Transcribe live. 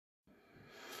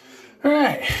All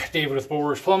right, David with Bull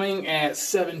Rouge Plumbing at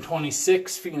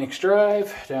 726 Phoenix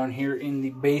Drive, down here in the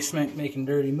basement making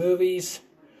dirty movies.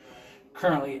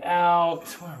 Currently out,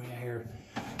 where are we at here?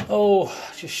 Oh,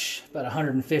 just about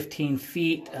 115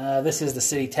 feet. This is the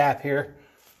city tap here.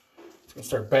 It's gonna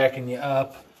start backing you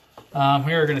up.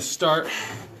 We are gonna start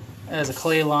as a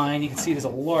clay line. You can see there's a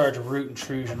large root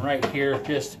intrusion right here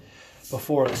just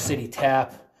before the city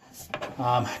tap.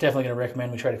 Definitely gonna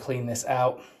recommend we try to clean this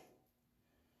out.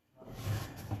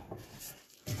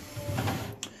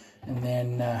 And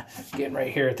then getting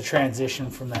right here at the transition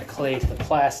from that clay to the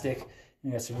plastic,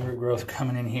 you got some root growth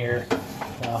coming in here.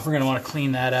 We're going to want to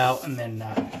clean that out and then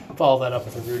follow that up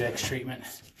with a Root X treatment.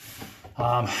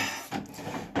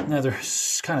 Another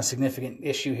kind of significant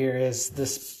issue here is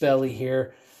this belly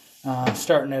here,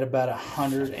 starting at about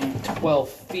 112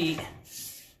 feet.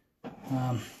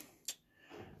 Got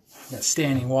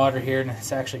standing water here, and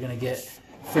it's actually going to get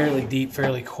fairly deep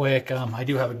fairly quick. I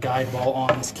do have a guide ball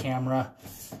on this camera,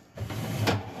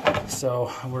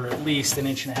 so we're at least 1.5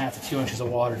 inches to 2 inches of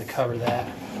water to cover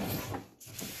that.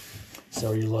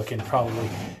 So you're looking probably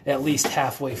at least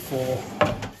halfway full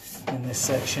in this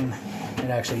section.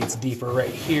 It actually gets deeper right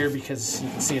here because you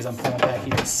can see as I'm pulling back,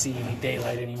 you don't see any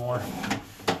daylight anymore.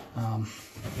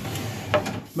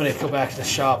 But if we go back to the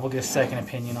shop, we'll get a second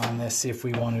opinion on this, see if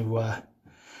we want to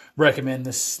recommend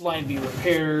this line be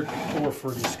repaired, or if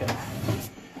we're just gonna,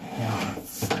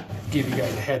 give you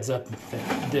guys a heads up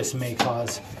that this may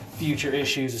cause future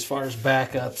issues as far as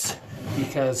backups,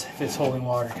 because if it's holding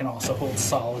water, it can also hold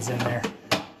solids in there.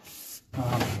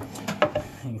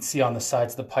 You can see on the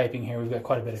sides of the piping here, we've got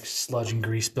quite a bit of sludge and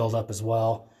grease buildup as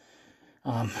well.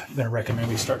 I'm going to recommend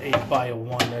we start a Bio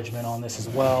 1 regimen on this as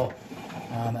well.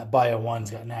 That Bio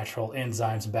 1's got natural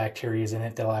enzymes and bacteria in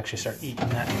it that'll actually start eating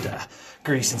that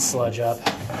grease and sludge up.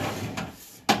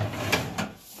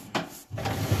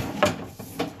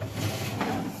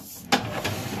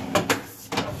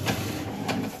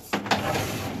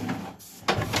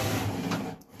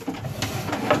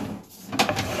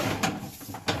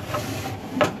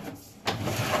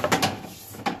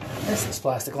 This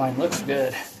plastic line looks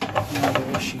good. No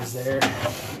other issues there.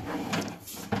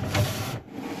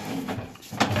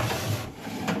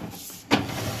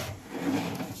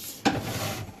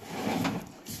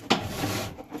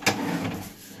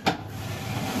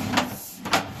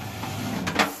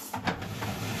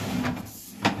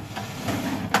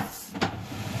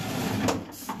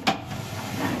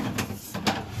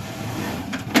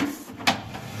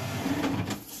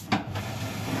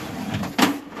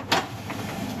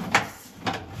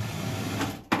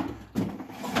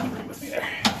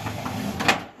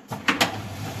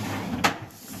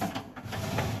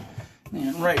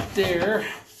 And right there,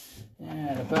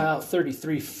 at about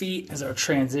 33 feet, is our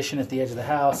transition at the edge of the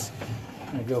house.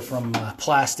 I'm going to go from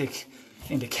plastic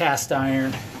into cast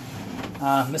iron.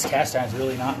 This cast iron is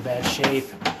really not in bad shape.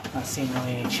 Not seeing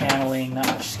really any channeling, not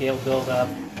much scale buildup.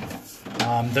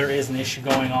 There is an issue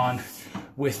going on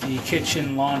with the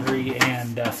kitchen, laundry,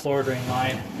 and floor drain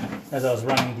line. As I was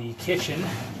running the kitchen,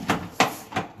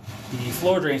 the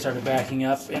floor drain started backing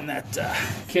up, and that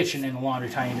kitchen and the laundry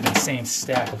tie into the same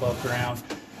stack above ground.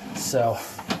 So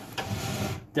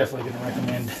definitely going to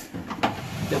recommend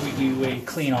that we do a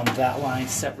clean on that line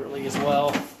separately as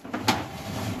well.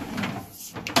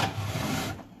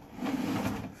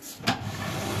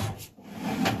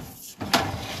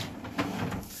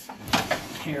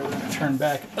 Here we're going to turn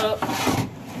back up and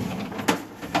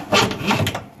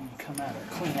come out or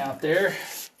clean out there.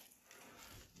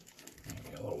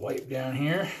 A little wipe down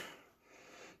here.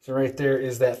 So right there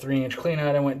is that 3-inch clean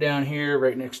out I went down here,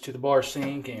 right next to the bar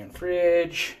sink and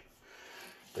fridge.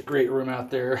 The great room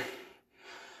out there.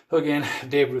 So again,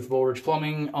 David with Bull Rouge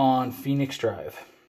Plumbing on Phoenix Drive.